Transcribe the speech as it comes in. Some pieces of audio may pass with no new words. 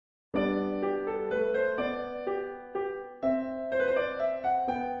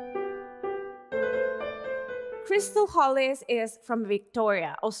Kristal Hollis is from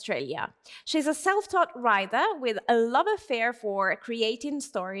Victoria, Australia. She's a self-taught writer with a love affair for creating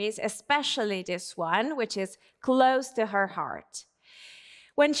stories, especially this one, which is close to her heart.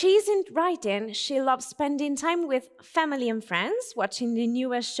 When she isn't writing, she loves spending time with family and friends, watching the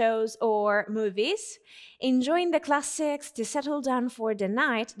newest shows or movies, enjoying the classics to settle down for the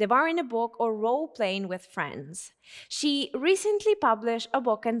night, devouring a book, or role-playing with friends. She recently published a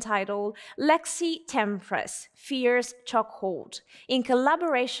book entitled Lexie, Tempress, Fierce Chokehold, in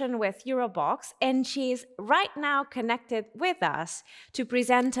collaboration with Eurobox, and she is right now connected with us to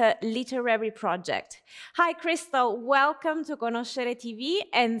present a literary project. Hi, Kristal. Welcome to Conoscere TV,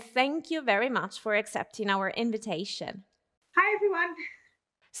 and thank you very much for accepting our invitation. Hi, everyone.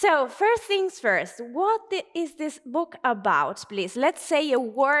 So, first things first, what is this book about, please? Let's say a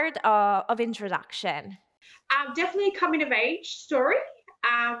word of introduction. Definitely a coming-of-age story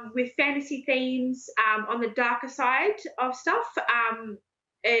with fantasy themes on the darker side of stuff.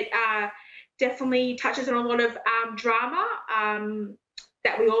 It definitely touches on a lot of drama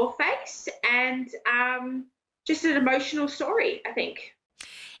that we all face, and just an emotional story, I think.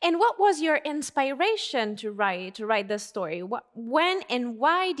 And what was your inspiration to write the story? When and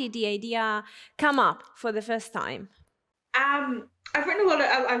why did the idea come up for the first time? I've written a lot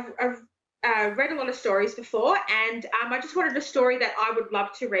of I've read a lot of stories before, and I just wanted a story that I would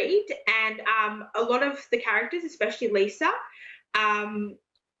love to read. And a lot of the characters, especially Lisa, my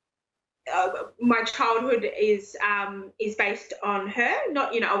childhood is based on her.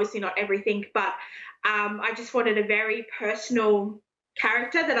 Not, obviously not everything, but I just wanted a very personal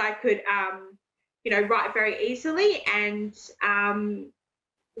character that I could write very easily and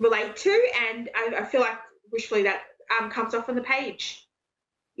relate to, and I feel like visually that comes off on the page.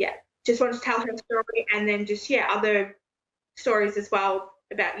 Yeah, just wanted to tell her story, and then just other stories as well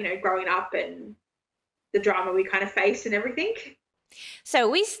about growing up and the drama we kind of face and everything. So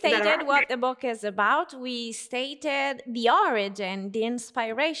we stated what the book is about. We stated the origin, the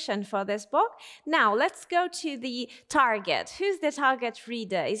inspiration for this book. Now let's go to the target. Who's the target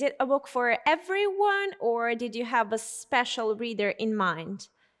reader? Is it a book for everyone, or did you have a special reader in mind?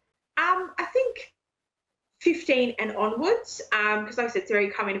 I think 15 and onwards, because like I said, it's very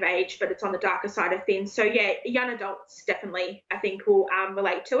coming of age, but it's on the darker side of things. So yeah, young adults definitely, I think, will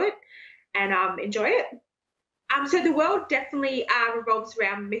relate to it and enjoy it. So the world definitely revolves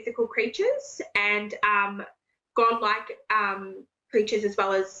around mythical creatures and godlike creatures, as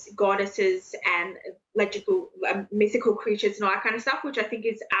well as goddesses and legical mythical creatures and all that kind of stuff, which I think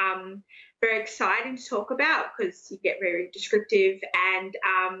is very exciting to talk about, because you get very descriptive and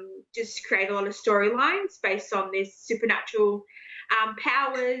just create a lot of storylines based on this supernatural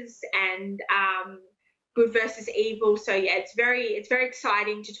powers and good versus evil. So yeah, it's very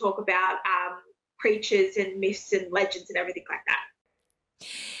exciting to talk about creatures and myths and legends and everything like that.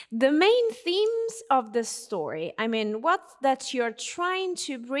 The main themes of the story, I mean, what that you're trying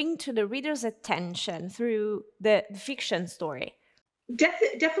to bring to the reader's attention through the fiction story?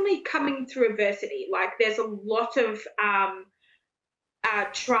 Definitely coming through adversity. Like, there's a lot of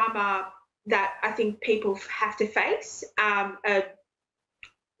trauma that I think people have to face.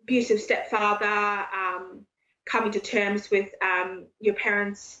 Abusive stepfather, coming to terms with your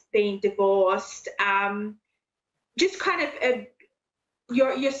parents being divorced, just kind of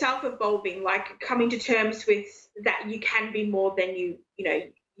yourself evolving, like coming to terms with that you can be more than you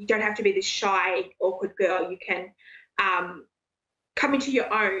don't have to be this shy, awkward girl. You can come into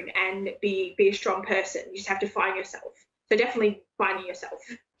your own and be a strong person. You just have to find yourself. So definitely finding yourself.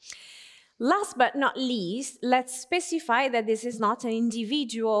 Last but not least, let's specify that this is not an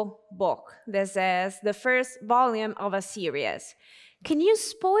individual book. This is the first volume of a series. Can you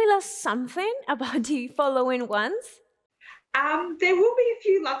spoil us something about the following ones? There will be a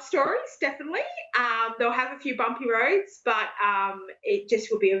few love stories, definitely. They'll have a few bumpy roads, but it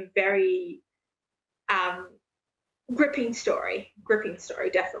just will be a very gripping story,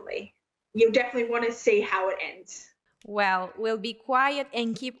 definitely. You'll definitely want to see how it ends. Well, we'll be quiet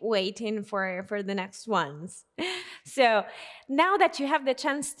and keep waiting for the next ones. So now that you have the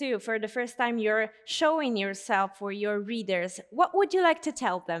chance to, for the first time, you're showing yourself for your readers, what would you like to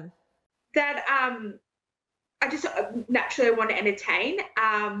tell them? That I just naturally want to entertain,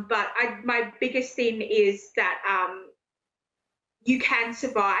 but my biggest thing is that you can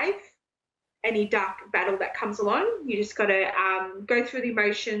survive any dark battle that comes along. You just got to go through the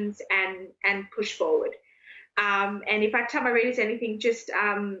emotions and push forward. And if I tell my readers anything, just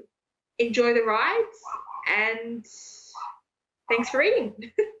enjoy the rides, and thanks for reading.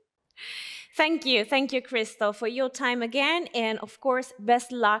 Thank you, Kristal, for your time again, and of course,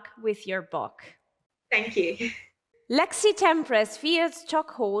 best luck with your book. Thank you. Lexie Tempress Fear's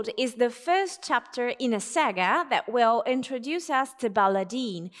Chokehold is the first chapter in a saga that will introduce us to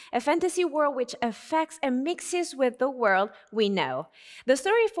Baladine, a fantasy world which affects and mixes with the world we know. The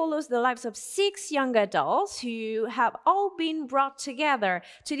story follows the lives of 6 young adults who have all been brought together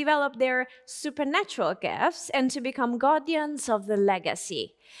to develop their supernatural gifts and to become guardians of the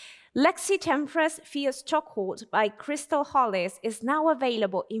legacy. Lexie Tempress Fear's Chokehold by Kristal Hollis is now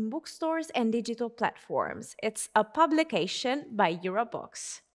available in bookstores and digital platforms. It's a publication by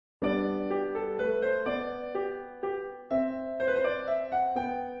Eurobooks.